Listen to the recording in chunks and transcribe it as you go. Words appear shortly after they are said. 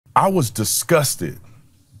I was disgusted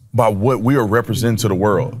by what we are representing to the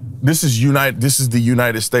world. This is the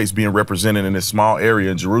United States being represented in this small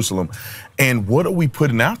area in Jerusalem. And what are we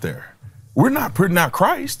putting out there? We're not putting out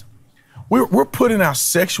Christ. We're putting out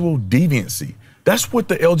sexual deviancy. That's what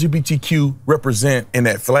the LGBTQ represent in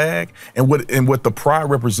that flag and what the pride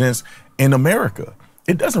represents in America.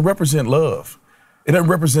 It doesn't represent love. It doesn't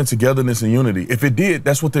represent togetherness and unity. If it did,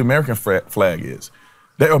 that's what the American flag is.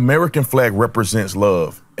 The American flag represents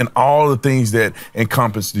love and all the things that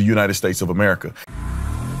encompass the United States of America.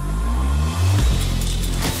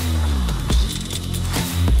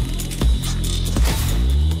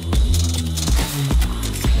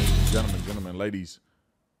 Gentlemen, ladies,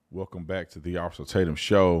 welcome back to the Officer Tatum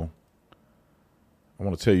Show. I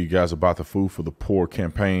want to tell you guys about the Food for the Poor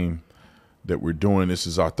campaign that we're doing. This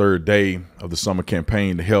is our third day of the summer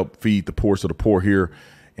campaign to help feed the poorest of the poor here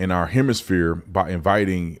in our hemisphere by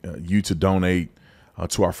inviting you to donate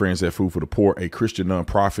to our friends at Food for the Poor, a Christian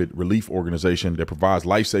nonprofit relief organization that provides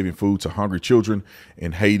life-saving food to hungry children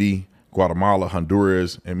in Haiti, Guatemala,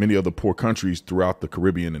 Honduras, and many other poor countries throughout the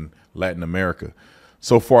Caribbean and Latin America.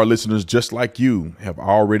 So far, listeners just like you have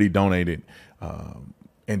already donated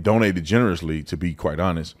and donated generously, to be quite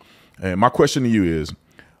honest. And my question to you is,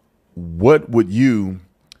 what would you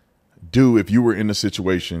do if you were in a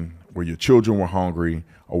situation where your children were hungry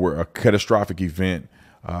or where a catastrophic event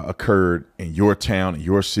occurred in your town, in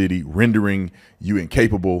your city, rendering you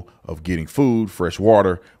incapable of getting food, fresh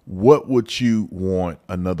water? What would you want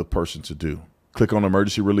another person to do? Click on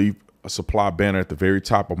emergency relief supply banner at the very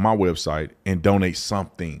top of my website and donate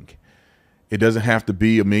something. It doesn't have to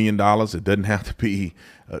be $1 million. It doesn't have to be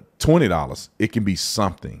 $20. It can be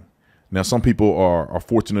something. Now, some people are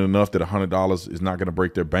fortunate enough that $100 is not going to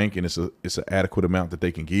break their bank and it's an adequate amount that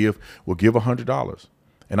they can give. We'll give $100.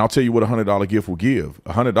 And I'll tell you what a $100 gift will give.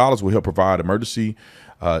 $100 will help provide an emergency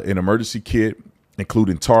kit,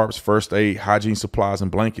 including tarps, first aid, hygiene supplies, and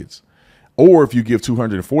blankets. Or if you give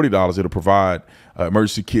 $240, it'll provide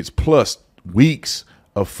emergency kits plus weeks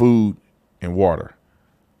of food and water.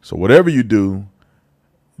 So whatever you do,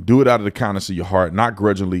 do it out of the kindness of your heart, not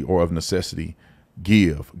grudgingly or of necessity.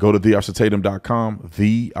 Give. Go to theofficertatum.com,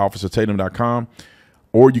 theofficertatum.com,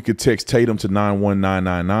 or you could text Tatum to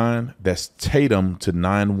 91999. That's Tatum to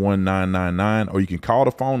 91999, or you can call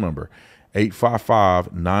the phone number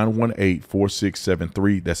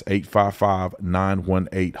 855-918-4673. That's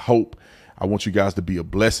 855-918-HOPE. I want you guys to be a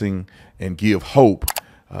blessing and give hope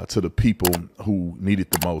to the people who need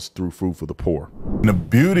it the most through Food for the Poor. And the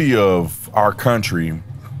beauty of our country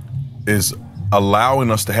is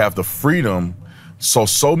allowing us to have the freedom.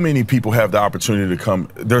 So many people have the opportunity to come.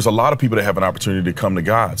 There's a lot of people that have an opportunity to come to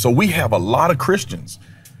God. So we have a lot of Christians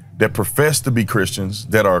that profess to be Christians,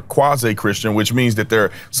 that are quasi-Christian, which means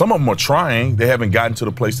that some of them are trying. They haven't gotten to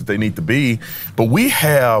the place that they need to be. But we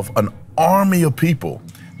have an army of people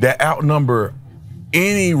that outnumber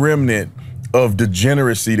any remnant of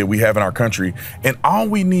degeneracy that we have in our country. And all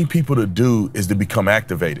we need people to do is to become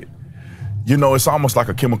activated. You know, it's almost like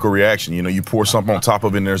a chemical reaction. You know, you pour something on top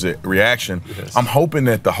of it and there's a reaction. Yes. I'm hoping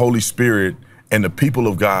that the Holy Spirit and the people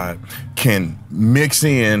of God can mix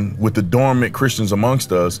in with the dormant Christians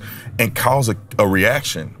amongst us and cause a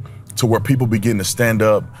reaction to where people begin to stand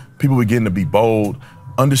up, people begin to be bold,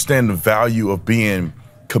 understand the value of being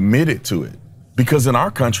committed to it. Because in our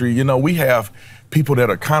country, you know, we have people that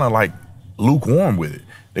are kind of like lukewarm with it.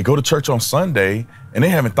 They go to church on Sunday and they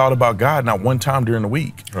haven't thought about God not one time during the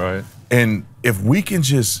week. Right. And if we can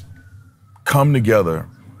just come together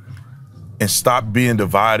and stop being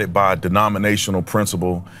divided by denominational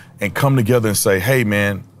principle and come together and say, hey,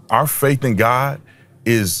 man, our faith in God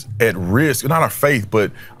is at risk. Not our faith,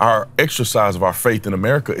 but our exercise of our faith in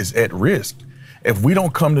America is at risk. If we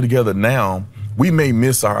don't come together now, we may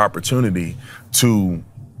miss our opportunity to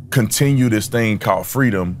continue this thing called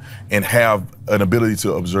freedom and have an ability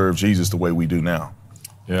to observe Jesus the way we do now.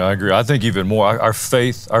 Yeah, I agree. I think even more, our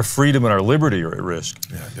faith, our freedom and our liberty are at risk.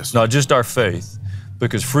 Yeah, not just our faith,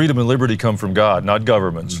 because freedom and liberty come from God, not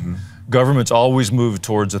governments. Mm-hmm. Governments always move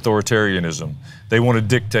towards authoritarianism. They want to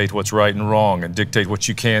dictate what's right and wrong and dictate what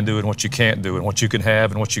you can do and what you can't do and what you can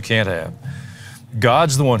have and what you can't have.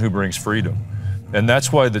 God's the one who brings freedom. And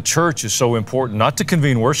that's why the church is so important, not to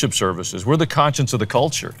convene worship services. We're the conscience of the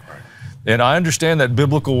culture. And I understand that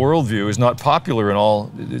biblical worldview is not popular in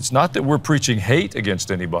all. It's not that we're preaching hate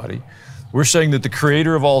against anybody. We're saying that the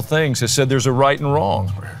creator of all things has said there's a right and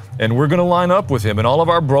wrong. And we're going to line up with him in all of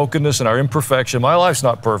our brokenness and our imperfection. My life's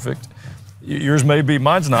not perfect. Yours may be,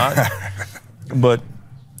 mine's not. But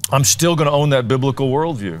I'm still going to own that biblical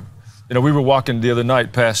worldview. You know, we were walking the other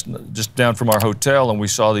night past, just down from our hotel, and we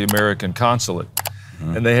saw the American consulate.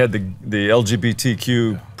 and they had the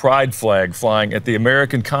LGBTQ pride flag flying at the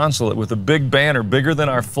American consulate with a big banner bigger than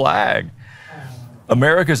our flag.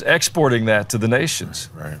 America's exporting that to the nations.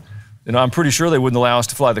 Right. You know, I'm pretty sure they wouldn't allow us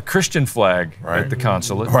to fly the Christian flag at the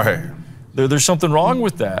consulate. Right. There's something wrong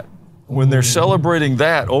with that. When they're celebrating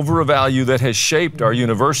that over a value that has shaped our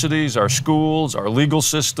universities, our schools, our legal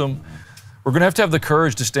system, we're going to have the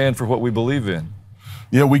courage to stand for what we believe in.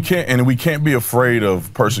 Yeah, we can't be afraid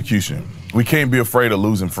of persecution. We can't be afraid of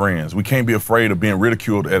losing friends. We can't be afraid of being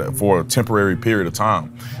ridiculed for a temporary period of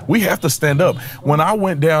time. We have to stand up. When I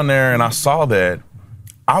went down there and I saw that,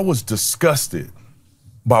 I was disgusted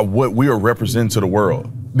by what we are representing to the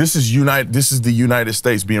world. This is the United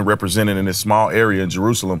States being represented in this small area in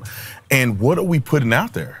Jerusalem. And what are we putting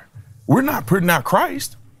out there? We're not putting out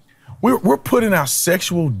Christ. We're putting out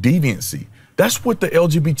sexual deviancy. That's what the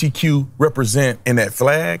LGBTQ represent in that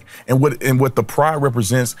flag and what the pride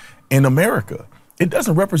represents in America. It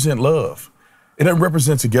doesn't represent love. It doesn't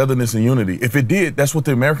represent togetherness and unity. If it did, that's what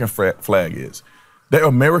the American flag is. The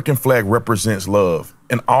American flag represents love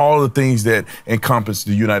and all the things that encompass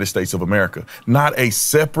the United States of America, not a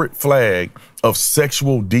separate flag of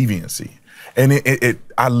sexual deviancy. And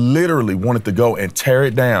I literally wanted to go and tear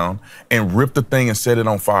it down and rip the thing and set it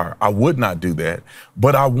on fire. I would not do that,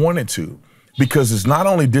 but I wanted to, because it's not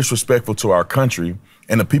only disrespectful to our country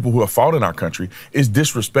and the people who have fought in our country, it's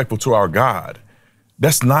disrespectful to our God.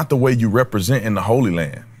 That's not the way you represent in the Holy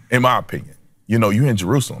Land, in my opinion. You know, you're in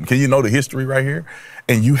Jerusalem. Can you know the history right here?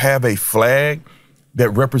 And you have a flag that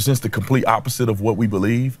represents the complete opposite of what we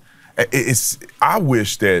believe. I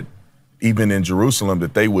wish that even in Jerusalem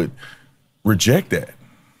that they would reject that.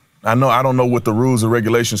 I don't know what the rules and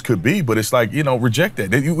regulations could be, but it's like, you know, reject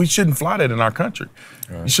that. We shouldn't fly that in our country.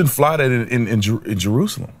 Right. You shouldn't fly that in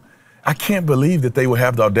Jerusalem. I can't believe that they would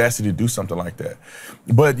have the audacity to do something like that.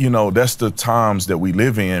 But, you know, that's the times that we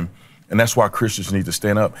live in, and that's why Christians need to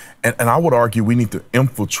stand up. And I would argue we need to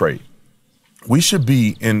infiltrate. We should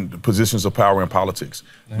be in positions of power in politics.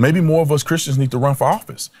 Maybe more of us Christians need to run for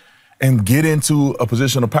office and get into a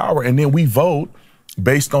position of power, and then we vote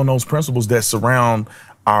based on those principles that surround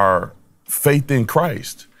our faith in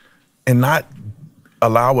Christ, and not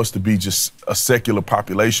allow us to be just a secular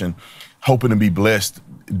population hoping to be blessed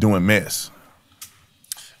doing mess.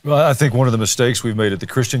 Well, I think one of the mistakes we've made at the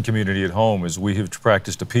Christian community at home is we have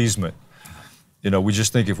practiced appeasement. You know, we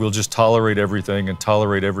just think if we'll just tolerate everything and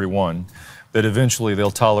tolerate everyone, that eventually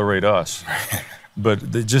they'll tolerate us.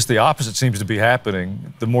 But just the opposite seems to be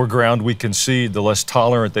happening. The more ground we concede, the less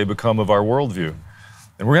tolerant they become of our worldview.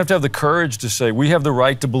 And we're going to have the courage to say, we have the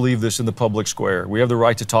right to believe this in the public square. We have the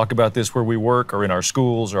right to talk about this where we work or in our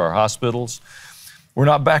schools or our hospitals. We're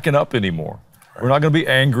not backing up anymore. We're not going to be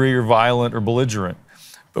angry or violent or belligerent,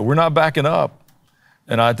 but we're not backing up.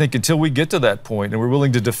 And I think until we get to that point and we're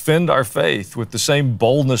willing to defend our faith with the same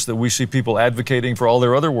boldness that we see people advocating for all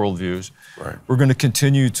their other worldviews, we're going to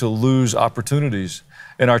continue to lose opportunities,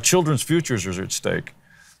 and our children's futures are at stake.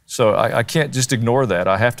 So I can't just ignore that.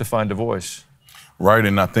 I have to find a voice. Right,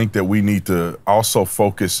 and I think that we need to also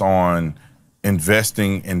focus on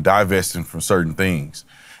investing and divesting from certain things.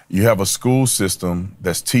 You have a school system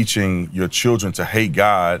that's teaching your children to hate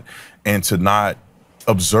God and to not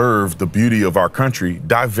observe the beauty of our country.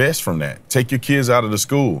 Divest from that. Take your kids out of the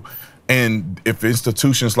school. And if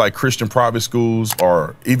institutions like Christian private schools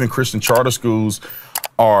or even Christian charter schools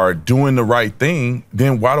are doing the right thing,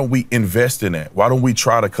 then why don't we invest in that? Why don't we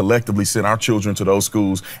try to collectively send our children to those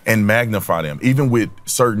schools and magnify them, even with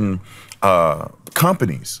certain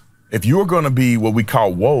companies? If you're going to be what we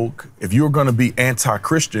call woke, if you're going to be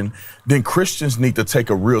anti-Christian, then Christians need to take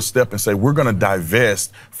a real step and say, we're going to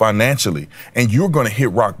divest financially, and you're going to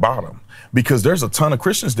hit rock bottom. Because there's a ton of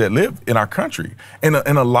Christians that live in our country, and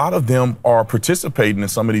a lot of them are participating in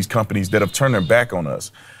some of these companies that have turned their back on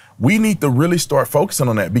us. We need to really start focusing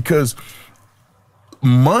on that, because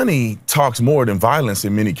money talks more than violence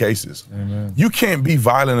in many cases. Amen. You can't be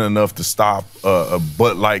violent enough to stop a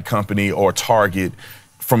Bud Light company or Target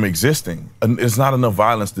from existing. It's not enough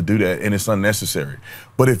violence to do that, and it's unnecessary.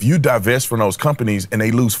 But if you divest from those companies and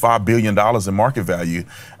they lose $5 billion in market value,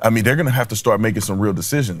 I mean, they're gonna have to start making some real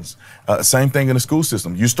decisions. Same thing in the school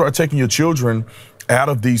system. You start taking your children out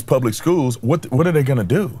of these public schools, what are they gonna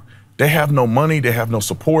do? They have no money, they have no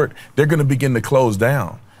support, they're gonna begin to close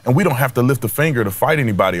down. And we don't have to lift a finger to fight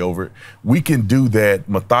anybody over it. We can do that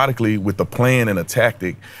methodically with a plan and a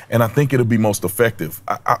tactic, and I think it'll be most effective.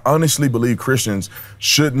 I honestly believe Christians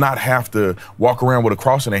should not have to walk around with a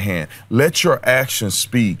cross in their hand. Let your actions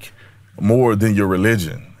speak more than your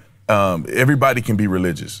religion. Everybody can be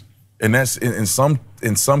religious. And that's in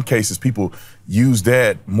some cases, people use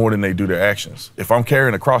that more than they do their actions. If I'm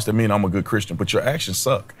carrying a cross, that means I'm a good Christian, but your actions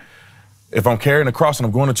suck. If I'm carrying a cross and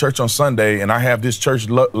I'm going to church on Sunday and I have this church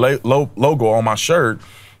logo on my shirt,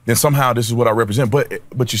 then somehow this is what I represent. But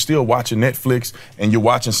you're still watching Netflix and you're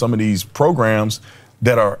watching some of these programs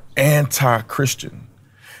that are anti-Christian.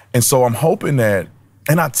 And so I'm hoping that,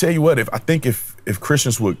 and I tell you what, if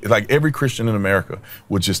Christians would, like every Christian in America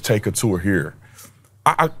would just take a tour here,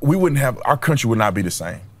 we wouldn't have, our country would not be the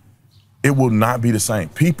same. It will not be the same.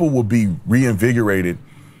 People will be reinvigorated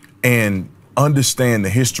and understand the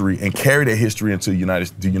history and carry that history into the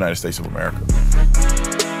United States of America.